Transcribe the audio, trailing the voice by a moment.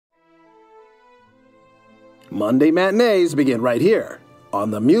Monday matinees begin right here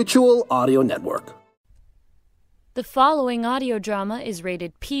on the Mutual Audio Network. The following audio drama is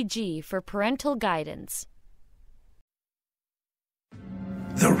rated PG for parental guidance.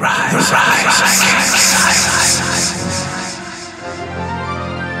 The Rise.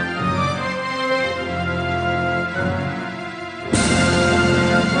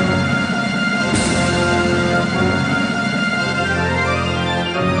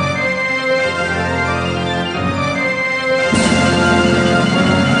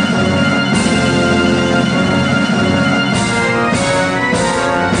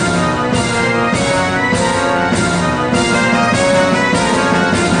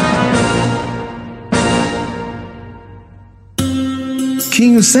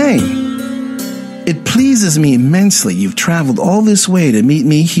 King Hussein, it pleases me immensely you've traveled all this way to meet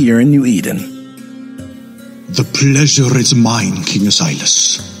me here in New Eden. The pleasure is mine, King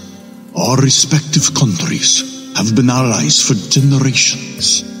Asilas. Our respective countries have been allies for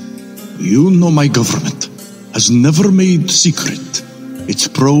generations. You know my government has never made secret its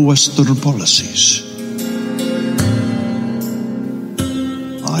pro-Western policies.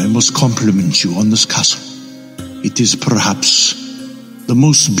 I must compliment you on this castle. It is perhaps the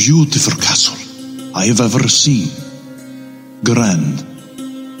most beautiful castle I have ever seen. Grand,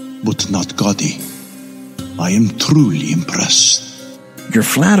 but not gaudy. I am truly impressed. Your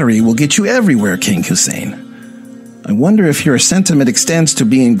flattery will get you everywhere, King Hussein. I wonder if your sentiment extends to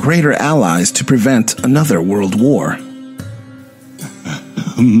being greater allies to prevent another world war.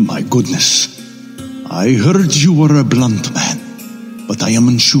 My goodness. I heard you were a blunt man, but I am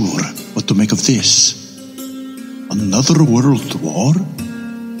unsure what to make of this. Another world war?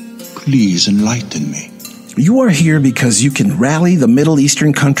 Please enlighten me. You are here because you can rally the Middle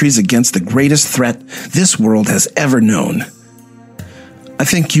Eastern countries against the greatest threat this world has ever known. I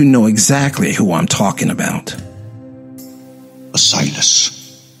think you know exactly who I'm talking about.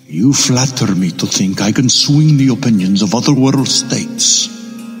 Asilas, you flatter me to think I can swing the opinions of other world states.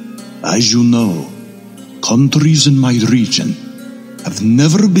 As you know, countries in my region have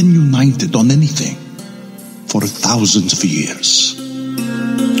never been united on anything for thousands of years.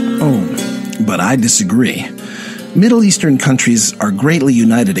 Oh, but I disagree. Middle Eastern countries are greatly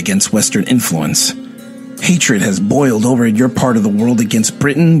united against Western influence. Hatred has boiled over in your part of the world against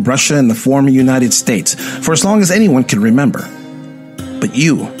Britain, Russia, and the former United States for as long as anyone can remember. But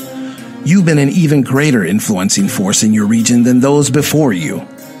you've been an even greater influencing force in your region than those before you.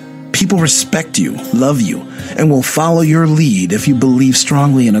 People respect you, love you, and will follow your lead if you believe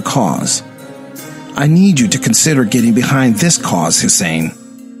strongly in a cause. I need you to consider getting behind this cause, Hussein.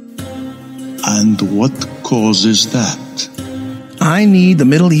 And what cause is that? I need the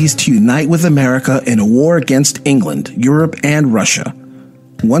Middle East to unite with America in a war against England, Europe, and Russia.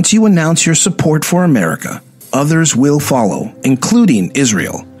 Once you announce your support for America, others will follow, including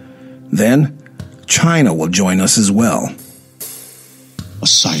Israel. Then, China will join us as well.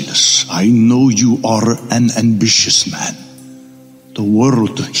 Asilas, I know you are an ambitious man. The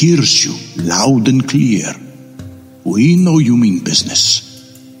world hears you loud and clear. We know you mean business.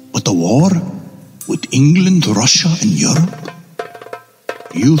 But a war with England, Russia, and Europe?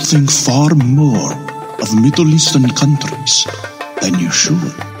 You think far more of Middle Eastern countries than you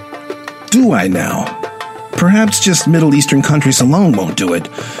should. Do I now? Perhaps just Middle Eastern countries alone won't do it,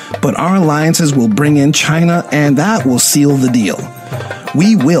 but our alliances will bring in China, and that will seal the deal.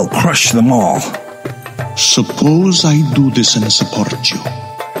 We will crush them all. Suppose I do this and support you.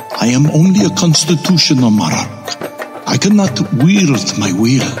 I am only a constitutional monarch. I cannot wield my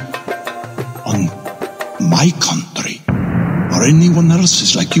will on my country or anyone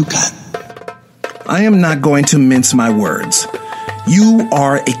else's like you can. I am not going to mince my words. You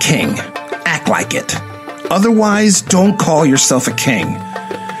are a king. Act like it. Otherwise, don't call yourself a king.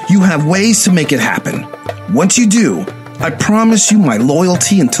 You have ways to make it happen. Once you do, I promise you my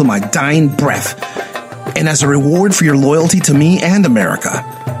loyalty until my dying breath. And as a reward for your loyalty to me and America,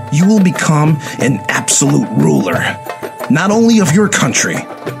 you will become an absolute ruler. Not only of your country,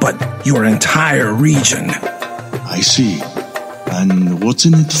 but your entire region. I see. And what's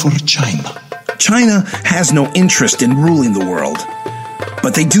in it for China? China has no interest in ruling the world,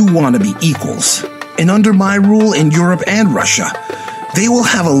 but they do want to be equals. And under my rule in Europe and Russia, they will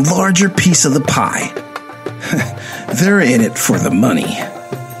have a larger piece of the pie. They're in it for the money.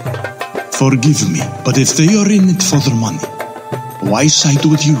 Forgive me, but if they are in it for the money, why side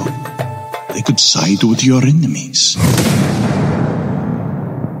with you? They could side with your enemies.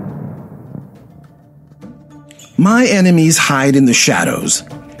 My enemies hide in the shadows.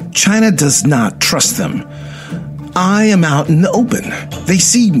 China does not trust them. I am out in the open. They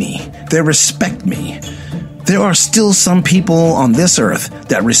see me. They respect me. there are still some people on this earth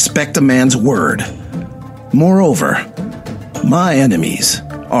that respect a man's word. Moreover, my enemies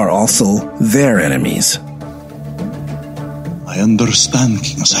are also their enemies. I understand,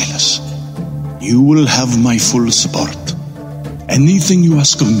 King Asilas. You will have my full support. Anything you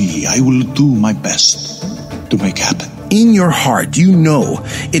ask of me, I will do my best to make happen. In your heart, you know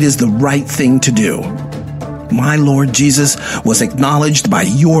it is the right thing to do. My Lord Jesus was acknowledged by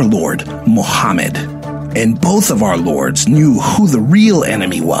your Lord, Muhammad. And both of our lords knew who the real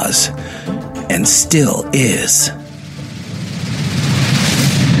enemy was, and still is.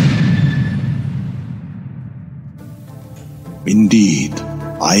 Indeed,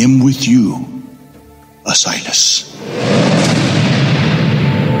 I am with you, Asilas.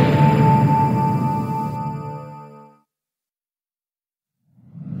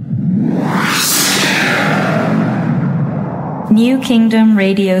 New Kingdom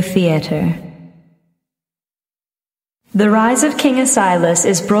Radio Theatre. The Rise of King Asilas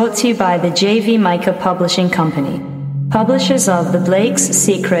is brought to you by the J.V. Micah Publishing Company, publishers of the Blake's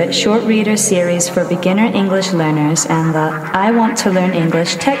Secret short reader series for beginner English learners and the I Want to Learn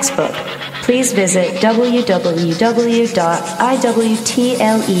English textbook. Please visit www.iwtle.com.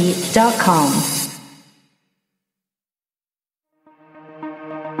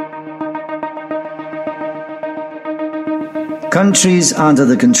 Countries under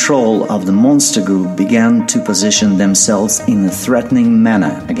the control of the monster group began to position themselves in a threatening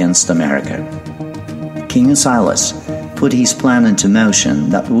manner against America. King Asilas put his plan into motion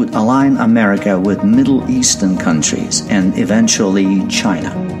that would align America with Middle Eastern countries and eventually China.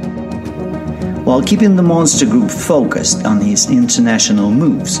 While keeping the monster group focused on his international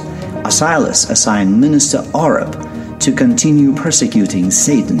moves, Asilas assigned Minister Oreb to continue persecuting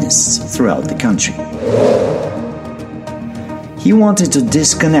Satanists throughout the country. He wanted to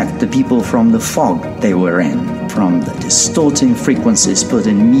disconnect the people from the fog they were in, from the distorting frequencies put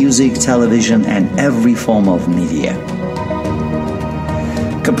in music, television, and every form of media.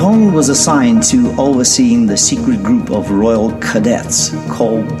 Capone was assigned to overseeing the secret group of royal cadets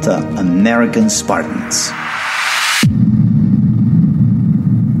called the American Spartans.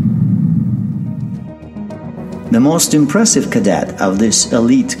 The most impressive cadet of this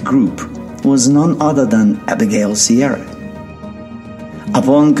elite group was none other than Abigail Sierra.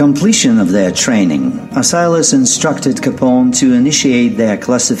 Upon completion of their training, Asilas instructed Capone to initiate their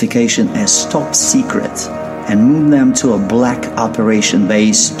classification as top secret and move them to a black operation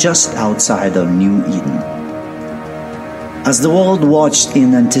base just outside of New Eden. As the world watched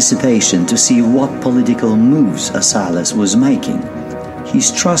in anticipation to see what political moves Asilas was making, his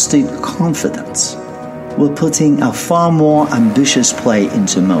trusted confidants were putting a far more ambitious play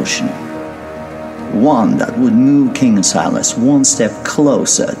into motion. One that would move King Asilas one step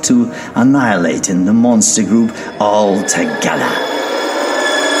closer to annihilating the monster group altogether.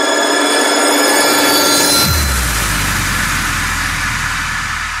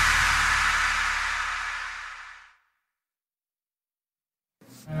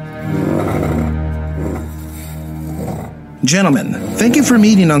 Gentlemen, thank you for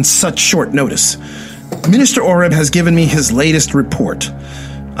meeting on such short notice. Minister Oreb has given me his latest report.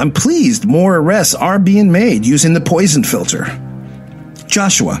 I'm pleased more arrests are being made using the poison filter.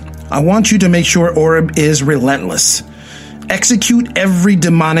 Joshua, I want you to make sure Oreb is relentless. Execute every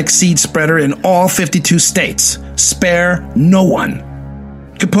demonic seed spreader in all 52 states. Spare no one.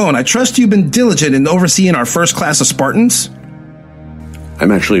 Capone, I trust you've been diligent in overseeing our first class of Spartans?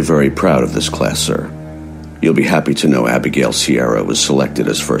 I'm actually very proud of this class, sir. You'll be happy to know Abigail Sierra was selected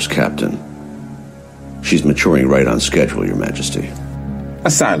as first captain. She's maturing right on schedule, Your Majesty.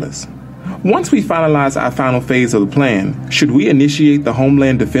 Asilas, once we finalize our final phase of the plan, should we initiate the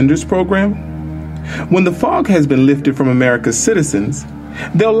Homeland Defenders program? When the fog has been lifted from America's citizens,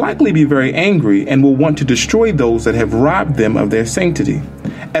 they'll likely be very angry and will want to destroy those that have robbed them of their sanctity.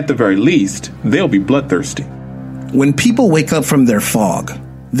 At the very least, they'll be bloodthirsty. When people wake up from their fog,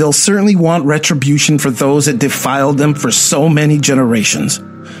 they'll certainly want retribution for those that defiled them for so many generations.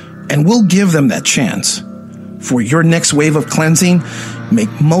 And we'll give them that chance. For your next wave of cleansing,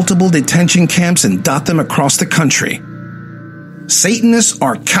 make multiple detention camps and dot them across the country. Satanists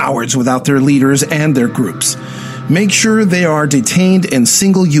are cowards without their leaders and their groups. Make sure they are detained in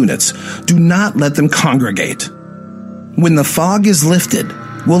single units. Do not let them congregate. When the fog is lifted,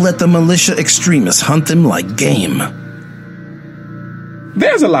 we'll let the militia extremists hunt them like game.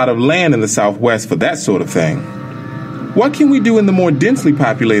 There's a lot of land in the Southwest for that sort of thing. What can we do in the more densely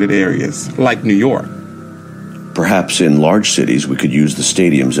populated areas, like New York? Perhaps in large cities we could use the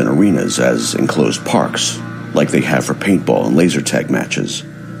stadiums and arenas as enclosed parks, like they have for paintball and laser tag matches.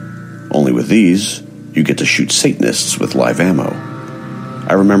 Only with these, You get to shoot Satanists with live ammo.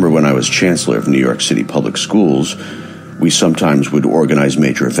 I remember when I was chancellor of New York City Public Schools, we sometimes would organize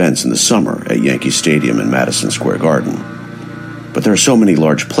major events in the summer at Yankee Stadium and Madison Square Garden. But there are so many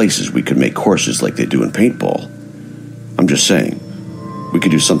large places we could make courses like they do in paintball. I'm just saying, we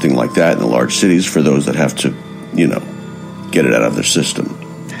could do something like that in the large cities for those that have to, get it out of their system.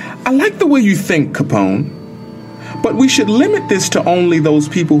 I like the way you think, Capone. But we should limit this to only those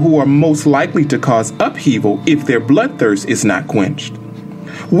people who are most likely to cause upheaval if their bloodthirst is not quenched.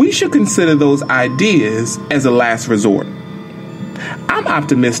 We should consider those ideas as a last resort. I'm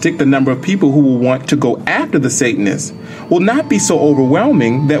optimistic the number of people who will want to go after the Satanists will not be so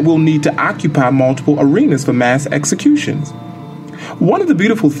overwhelming that we'll need to occupy multiple arenas for mass executions. One of the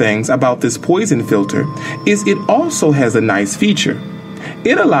beautiful things about this poison filter is it also has a nice feature.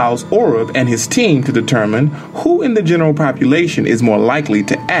 It allows Oreb and his team to determine who in the general population is more likely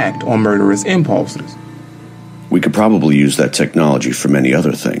to act on murderous impulses. We could probably use that technology for many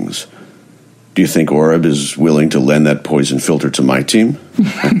other things. Do you think Oreb is willing to lend that poison filter to my team?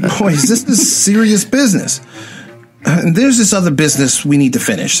 Boys, this is serious business. And there's this other business we need to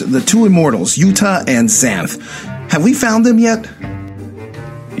finish. The two immortals, Utah and Xanth. Have we found them yet?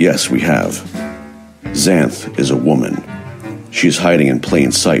 Yes, we have. Xanth is a woman. She is hiding in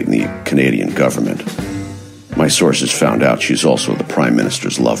plain sight in the Canadian government. My sources found out she's also the Prime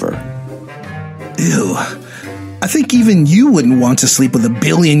Minister's lover. Ew. I think even you wouldn't want to sleep with a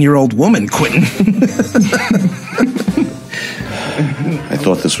billion-year-old woman, Quentin. I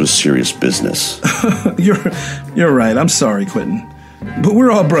thought this was serious business. You're right. I'm sorry, Quentin. But we're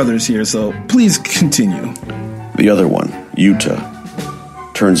all brothers here, so please continue. The other one, Utah.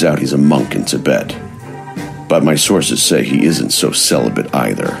 Turns out he's a monk in Tibet. But my sources say he isn't so celibate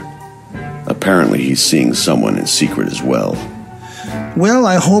either. Apparently he's seeing someone in secret as well. Well,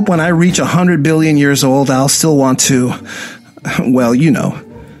 I hope when I reach 100 billion years old, I'll still want to... Well, you know.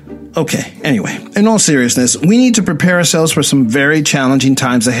 Okay, anyway, in all seriousness, we need to prepare ourselves for some very challenging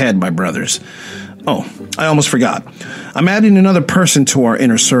times ahead, my brothers. Oh, I almost forgot. I'm adding another person to our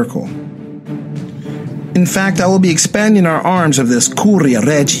inner circle. In fact, I will be expanding our arms of this Curia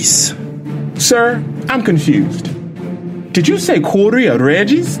Regis. Sir, I'm confused. Did you say Curia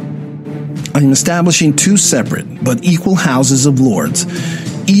Regis? I'm establishing two separate but equal houses of lords,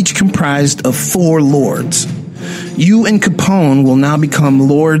 each comprised of 4 lords. You and Capone will now become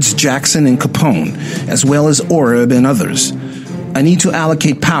Lords Jackson and Capone, as well as Oreb and others. I need to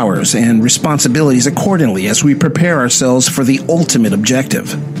allocate powers and responsibilities accordingly as we prepare ourselves for the ultimate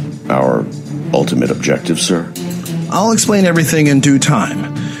objective. Our ultimate objective, sir? I'll explain everything in due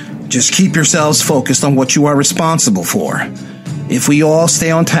time. Just keep yourselves focused on what you are responsible for. If we all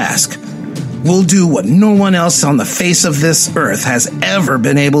stay on task, we'll do what no one else on the face of this earth has ever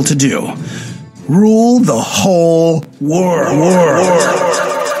been able to do. Rule the whole world.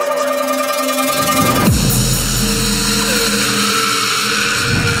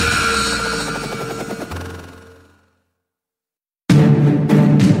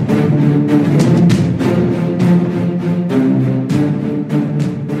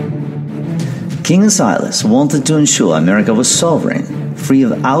 King Asilas wanted to ensure America was sovereign, free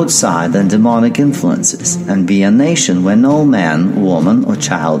of outside and demonic influences, and be a nation where no man, woman, or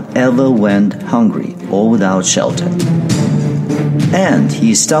child ever went hungry or without shelter. And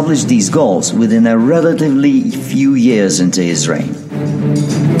he established these goals within a relatively few years into his reign.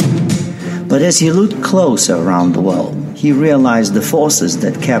 But as he looked closer around the world, he realized the forces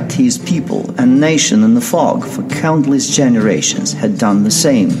that kept his people and nation in the fog for countless generations had done the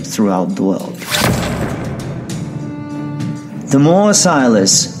same throughout the world. The more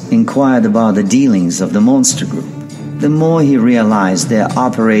Asilas inquired about the dealings of the monster group, the more he realized their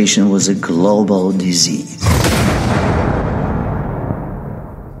operation was a global disease.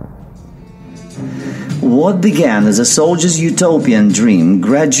 What began as a soldier's utopian dream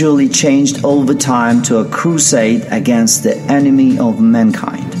gradually changed over time to a crusade against the enemy of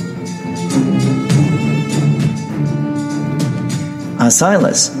mankind.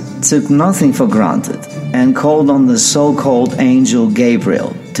 Asilas took nothing for granted and called on the so-called angel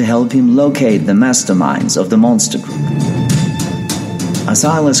Gabriel to help him locate the masterminds of the monster group.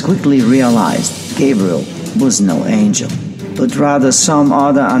 Asilas quickly realized Gabriel was no angel, but rather some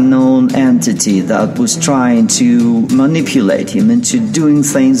other unknown entity that was trying to manipulate him into doing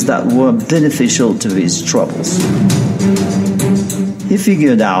things that were beneficial to his troubles. He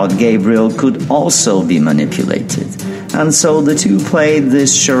figured out Gabriel could also be manipulated, and so the two played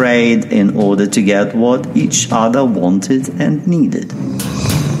this charade in order to get what each other wanted and needed.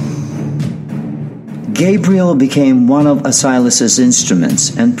 Gabriel became one of Asilas's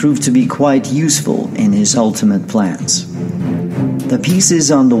instruments and proved to be quite useful in his ultimate plans. The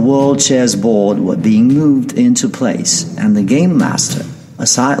pieces on the world chessboard were being moved into place, and the game master,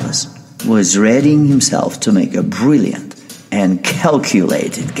 Asilas, was readying himself to make a brilliant and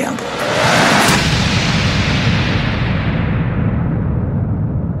calculated gamble.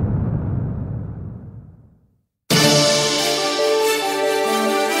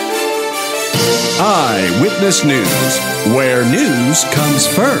 Eyewitness News, where news comes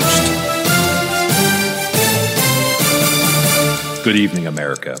first. Good evening,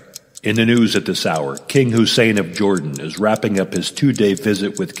 America. In the news at this hour, King Hussein of Jordan is wrapping up his 2-day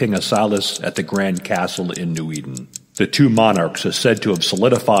visit with King Asilas at the Grand Castle in New Eden. The two monarchs are said to have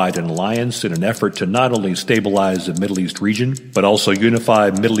solidified an alliance in an effort to not only stabilize the Middle East region, but also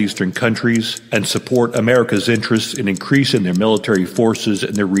unify Middle Eastern countries and support America's interests in increasing their military forces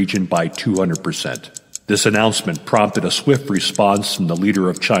in the region by 200%. This announcement prompted a swift response from the leader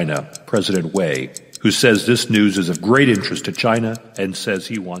of China, President Wei, who says this news is of great interest to China and says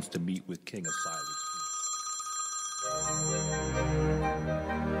he wants to meet with King Asilas.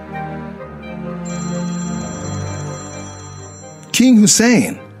 King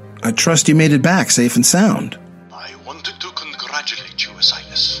Hussein, I trust you made it back safe and sound. I wanted to congratulate you,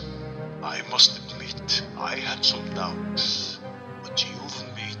 Asilas. I must admit, I had some doubts, but you've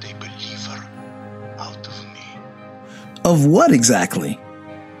made a believer out of me. Of what exactly?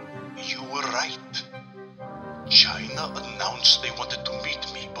 You were right. China announced they wanted to meet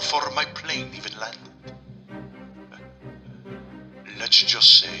me before my plane even landed. Let's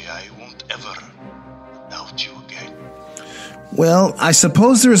just say I won't ever doubt you again. Well, I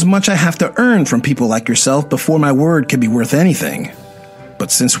suppose there is much I have to earn from people like yourself before my word can be worth anything.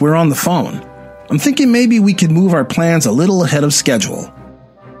 But since we're on the phone, I'm thinking maybe we could move our plans a little ahead of schedule.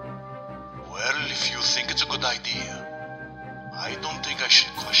 Well, if you think it's a good idea, I don't think I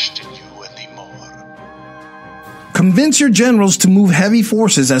should question you anymore. Convince your generals to move heavy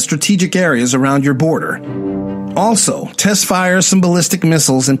forces at strategic areas around your border. Also, test fire some ballistic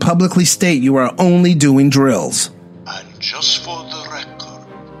missiles and publicly state you are only doing drills. And just for the record,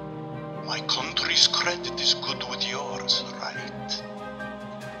 my country's credit is good with yours, right?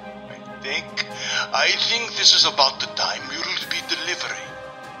 I think this is about the time you'll be delivering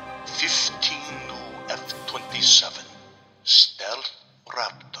 15 new F-27 stealth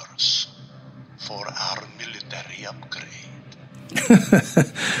Raptors for our military upgrade.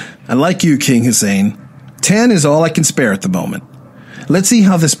 I like you, King Hussein. 10 is all I can spare at the moment. Let's see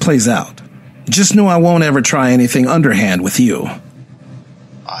how this plays out. Just know I won't ever try anything underhand with you.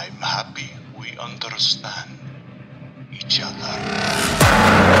 I'm happy we understand each other.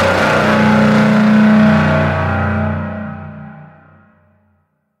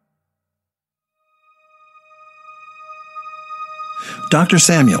 Dr.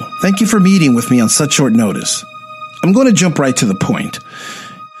 Samuel, thank you for meeting with me on such short notice. I'm going to jump right to the point.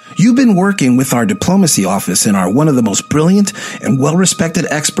 You've been working with our diplomacy office and are one of the most brilliant and well-respected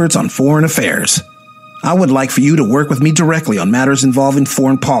experts on foreign affairs. I would like for you to work with me directly on matters involving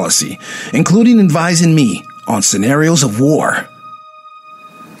foreign policy, including advising me on scenarios of war.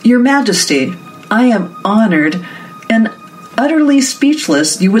 Your Majesty, I am honored and utterly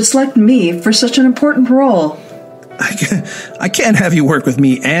speechless you would select me for such an important role. I can't have you work with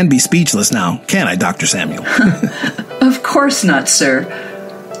me and be speechless now, can I, Dr. Samuel? Of course not, sir.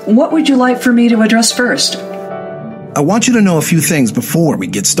 What would you like for me to address first? I want you to know a few things before we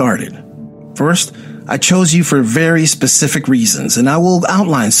get started. First, I chose you for very specific reasons, and I will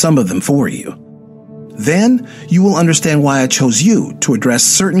outline some of them for you. Then, you will understand why I chose you to address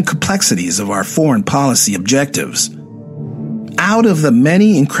certain complexities of our foreign policy objectives. Out of the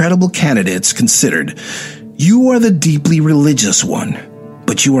many incredible candidates considered, you are the deeply religious one.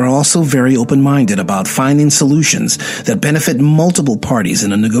 But you are also very open-minded about finding solutions that benefit multiple parties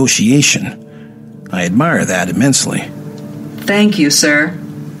in a negotiation. I admire that immensely. Thank you, sir.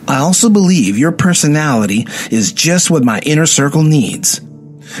 I also believe your personality is just what my inner circle needs.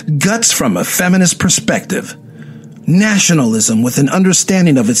 Guts from a feminist perspective. Nationalism with an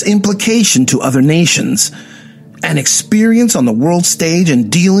understanding of its implication to other nations. An experience on the world stage and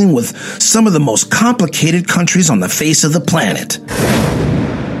dealing with some of the most complicated countries on the face of the planet.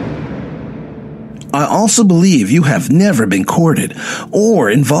 I also believe you have never been courted or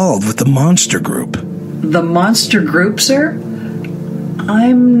involved with the monster group. The monster group, sir?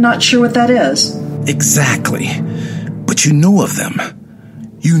 I'm not sure what that is. Exactly. But you know of them.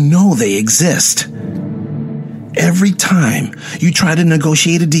 You know they exist. Every time you try to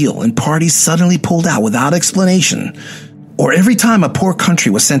negotiate a deal and parties suddenly pulled out without explanation, Or every time a poor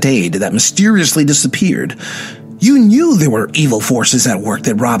country was sent aid that mysteriously disappeared, you knew there were evil forces at work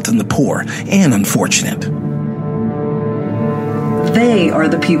that robbed from the poor and unfortunate. They are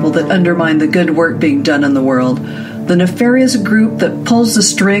the people that undermine the good work being done in the world. The nefarious group that pulls the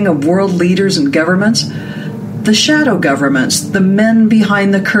string of world leaders and governments. The shadow governments, the men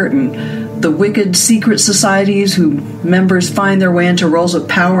behind the curtain, the wicked secret societies whose members find their way into roles of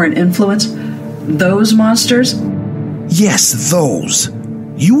power and influence. Those monsters? Yes, those.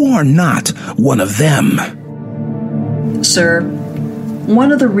 You are not one of them. Sir,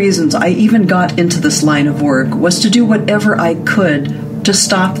 one of the reasons I even got into this line of work was to do whatever I could to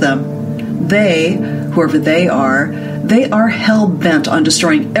stop them. They, whoever they are hell-bent on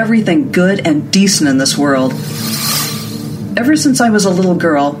destroying everything good and decent in this world. Ever since I was a little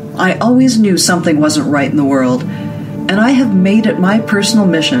girl, I always knew something wasn't right in the world, and I have made it my personal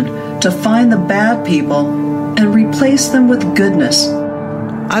mission to find the bad people and replace them with goodness.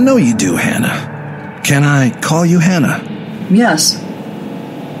 I know you do, Hannah. Can I call you Hannah? Yes.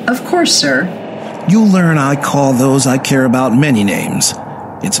 Of course, sir. You'll learn I call those I care about many names.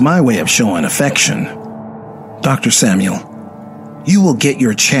 It's my way of showing affection. Dr. Samuel, you will get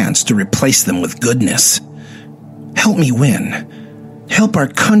your chance to replace them with goodness. Help me win. Help our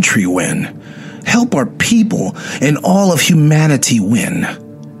country win. Help our people and all of humanity win.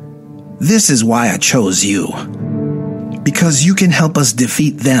 This is why I chose you. Because you can help us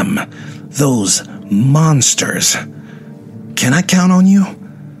defeat them, those monsters. Can I count on you?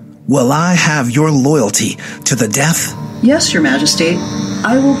 Will I have your loyalty to the death? Yes, Your Majesty.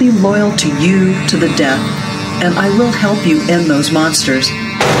 I will be loyal to you to the death, and I will help you end those monsters.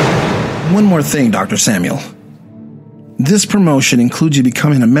 One more thing, Dr. Samuel. This promotion includes you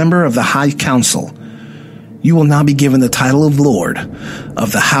becoming a member of the High Council. You will now be given the title of Lord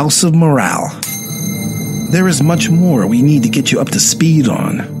of the House of Morale. There is much more we need to get you up to speed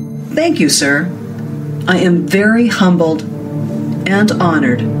on. Thank you, sir. I am very humbled and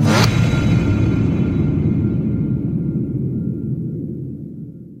honored.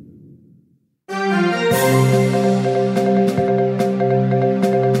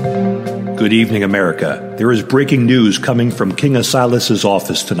 Good evening, America. There is breaking news coming from King Asilas'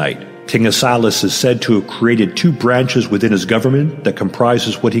 office tonight. King Asilas is said to have created two branches within his government that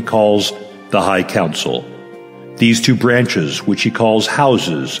comprises what he calls the High Council. These two branches, which he calls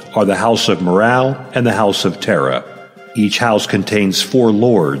houses, are the House of Morale and the House of Terra. Each house contains 4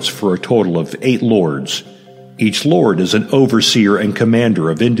 lords for a total of 8 lords. Each lord is an overseer and commander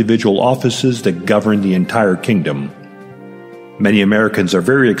of individual offices that govern the entire kingdom. Many Americans are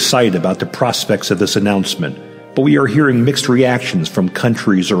very excited about the prospects of this announcement, but we are hearing mixed reactions from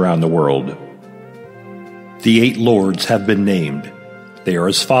countries around the world. The 8 lords have been named. They are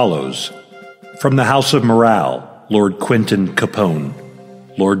as follows. From the House of Morale, Lord Quentin Capone,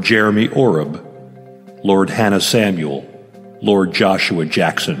 Lord Jeremy Oreb, Lord Hannah Samuel, Lord Joshua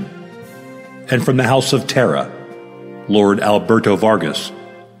Jackson. And from the House of Terra, Lord Alberto Vargas,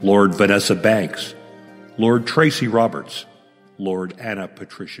 Lord Vanessa Banks, Lord Tracy Roberts, Lord Anna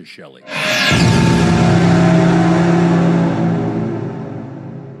Patricia Shelley.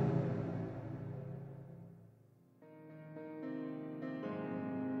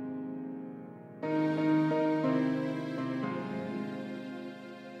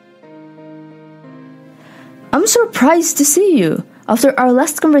 I'm surprised to see you. After our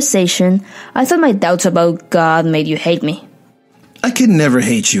last conversation, I thought my doubts about God made you hate me. I could never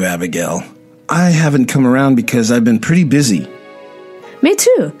hate you, Abigail. I haven't come around because I've been pretty busy. Me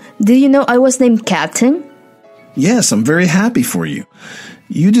too. Did you know I was named Captain? Yes, I'm very happy for you.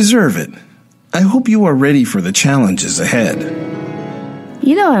 You deserve it. I hope you are ready for the challenges ahead.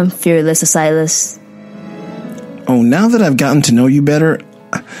 You know I'm fearless, Asilas. Oh, now that I've gotten to know you better,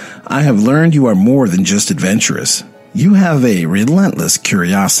 I have learned you are more than just adventurous. You have a relentless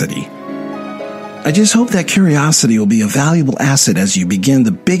curiosity. I just hope that curiosity will be a valuable asset as you begin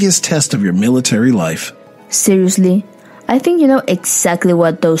the biggest test of your military life. Seriously? I think you know exactly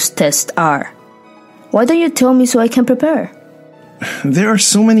what those tests are. Why don't you tell me so I can prepare? There are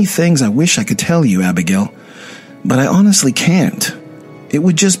so many things I wish I could tell you, Abigail, but I honestly can't. It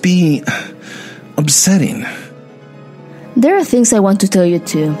would just be upsetting. There are things I want to tell you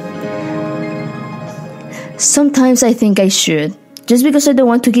too. Sometimes I think I should, just because I don't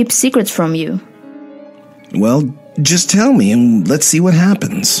want to keep secrets from you. Well, just tell me and let's see what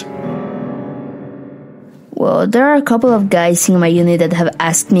happens. Well, there are a couple of guys in my unit that have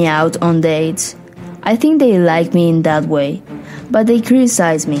asked me out on dates. I think they like me in that way, but they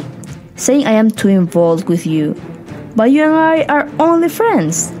criticize me, saying I am too involved with you. But you and I are only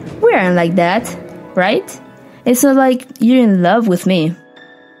friends. We aren't like that, right? It's not like you're in love with me.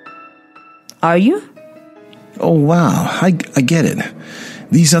 Are you? Oh, wow. I get it.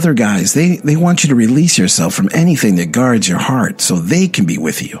 These other guys, they want you to release yourself from anything that guards your heart so they can be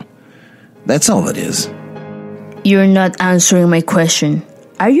with you. That's all it is. You're not answering my question.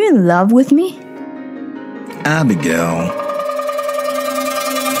 Are you in love with me? Abigail.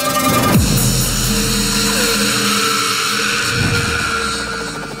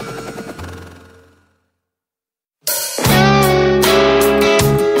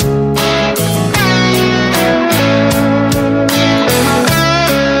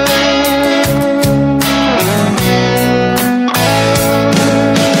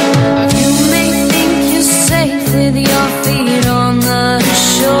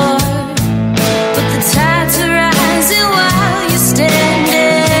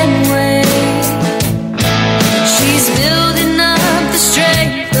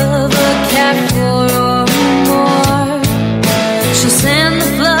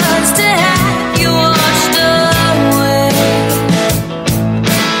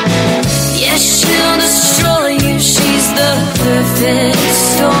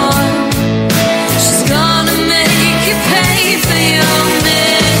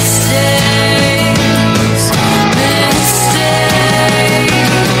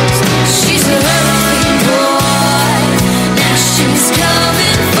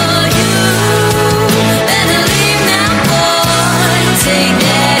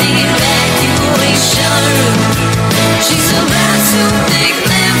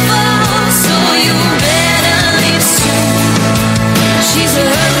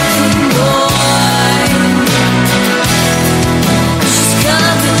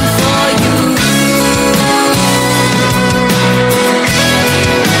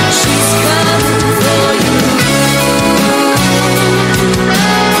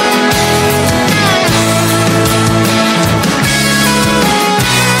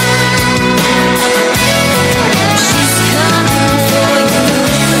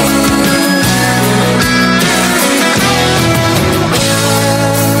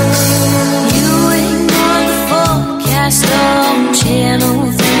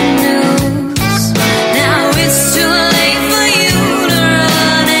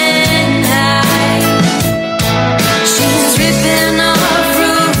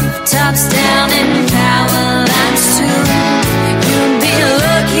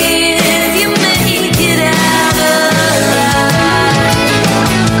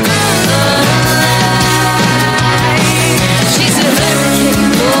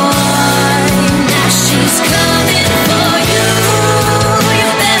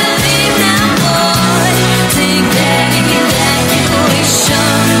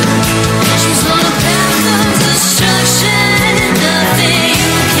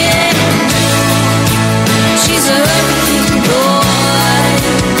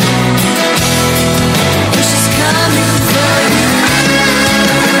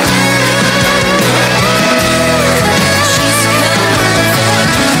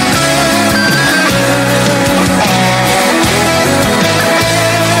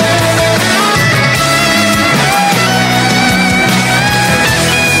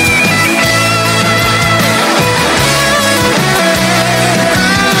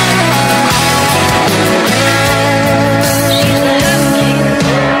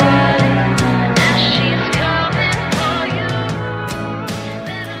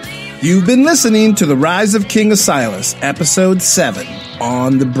 You've been listening to The Rise of King Asilas, Episode 7,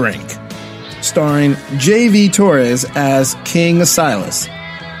 On the Brink, starring J.V. Torres as King Asilas,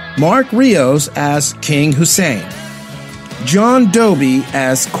 Mark Rios as King Hussein, John Doby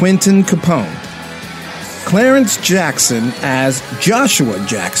as Quentin Capone, Clarence Jackson as Joshua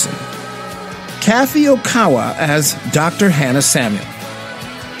Jackson, Kathy Okawa as Dr. Hannah Samuel,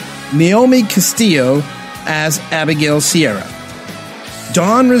 Naomi Castillo as Abigail Sierra,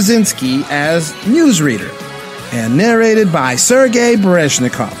 Don Rosinski as newsreader, and narrated by Sergei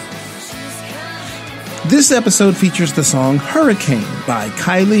Berezhnikov. This episode features the song Hurricane by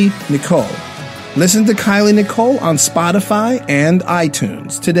Kylie Nicole. Listen to Kylie Nicole on Spotify and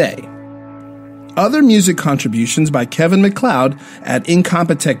iTunes today. Other music contributions by Kevin MacLeod at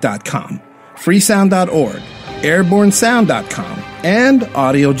Incompetech.com, freesound.org, airbornesound.com, and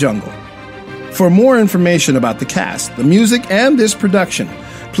Audio Jungle. For more information about the cast, the music, and this production,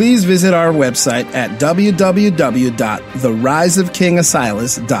 please visit our website at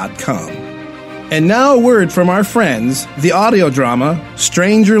www.theriseofkingasilas.com. And now a word from our friends, the audio drama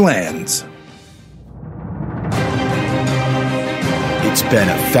Stranger Lands. It's been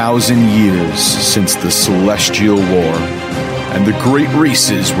 1,000 years since the Celestial War, and the great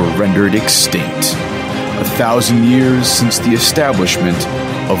races were rendered extinct. 1,000 years since the establishment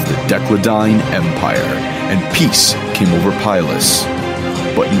of the Decladine Empire, and peace came over Pylus.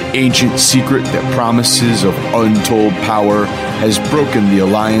 But an ancient secret that promises of untold power has broken the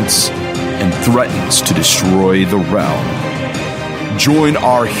alliance and threatens to destroy the realm. Join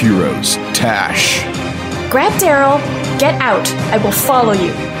our heroes, Tash. Grab Daryl, get out. I will follow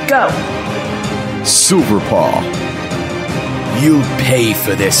you. Go. Silverpaw. You'll pay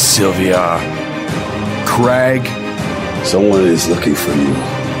for this, Sylvia. Crag. Someone is looking for you.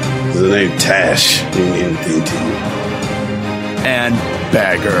 The name Tash mean anything to you? And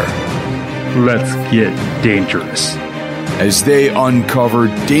Bagger. Let's get dangerous. As they uncover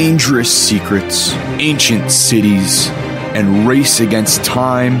dangerous secrets, ancient cities, and race against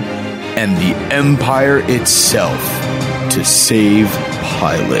time and the Empire itself to save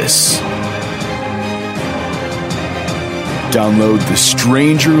Pylus. Download The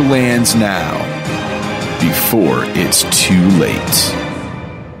Stranger Lands now, before it's too late.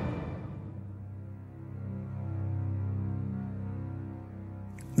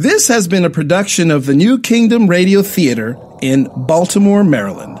 This has been a production of the New Kingdom Radio Theater in Baltimore,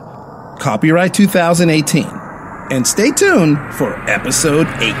 Maryland. Copyright 2018. And stay tuned for Episode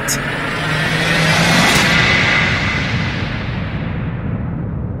 8.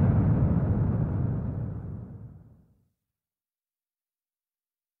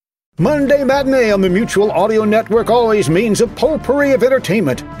 Monday Matinee on the Mutual Audio Network always means a potpourri of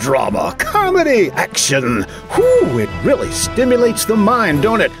entertainment, drama, comedy, action. Whew, it really stimulates the mind,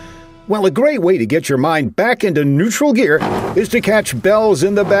 don't it? Well, a great way to get your mind back into neutral gear is to catch Bells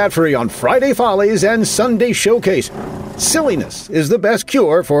in the Battery on Friday Follies and Sunday Showcase. Silliness is the best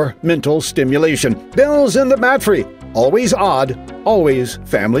cure for mental stimulation. Bells in the Battery, always odd, always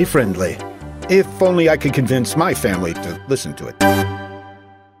family-friendly. If only I could convince my family to listen to it.